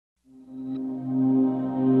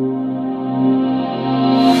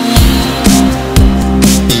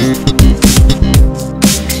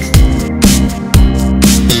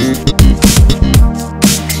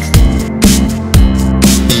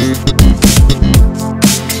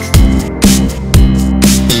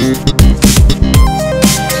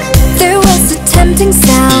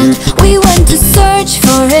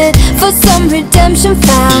satisfaction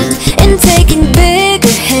found in taking bigger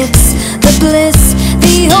hits. The bliss,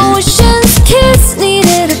 the ocean's kiss,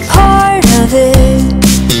 needed a part of it.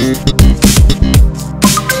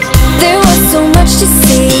 There was so much to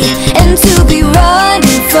see and to be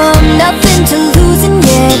running from, nothing to lose, and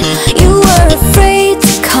yet you were afraid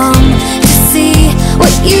to come to see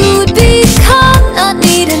what you'd become, not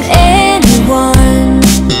needing anyone.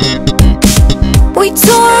 We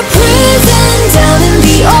tore a prison down in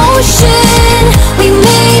the ocean. We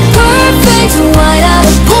made perfect wine out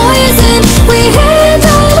of poison. We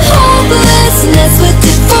handled hopelessness with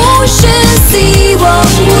devotion. See what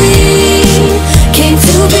we came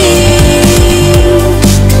to be.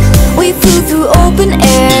 We flew through open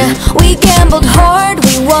air. We gambled hard,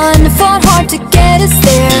 we won, fought hard to get us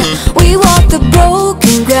there. We walked the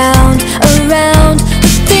broken ground, around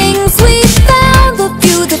the things we found, the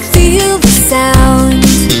view, the feel, the sound.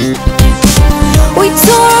 We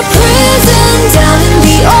tore a prison down in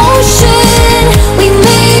the ocean. We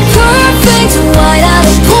made perfect wine out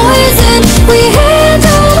of poison. We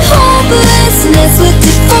handled hopelessness with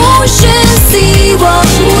devotion. See what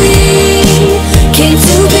we came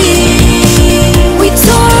to be. We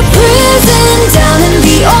tore a prison down in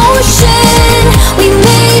the ocean. We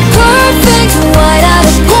made perfect wine out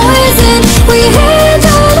of poison. We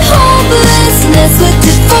handled hopelessness with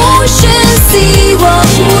devotion. See what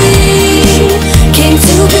we came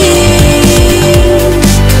to be.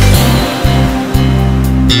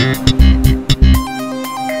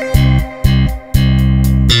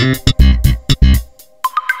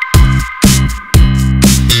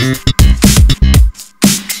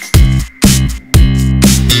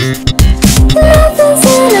 Nothing's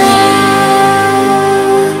enough,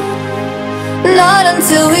 not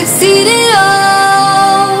until we've seen it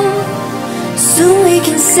all. Soon we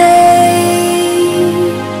can say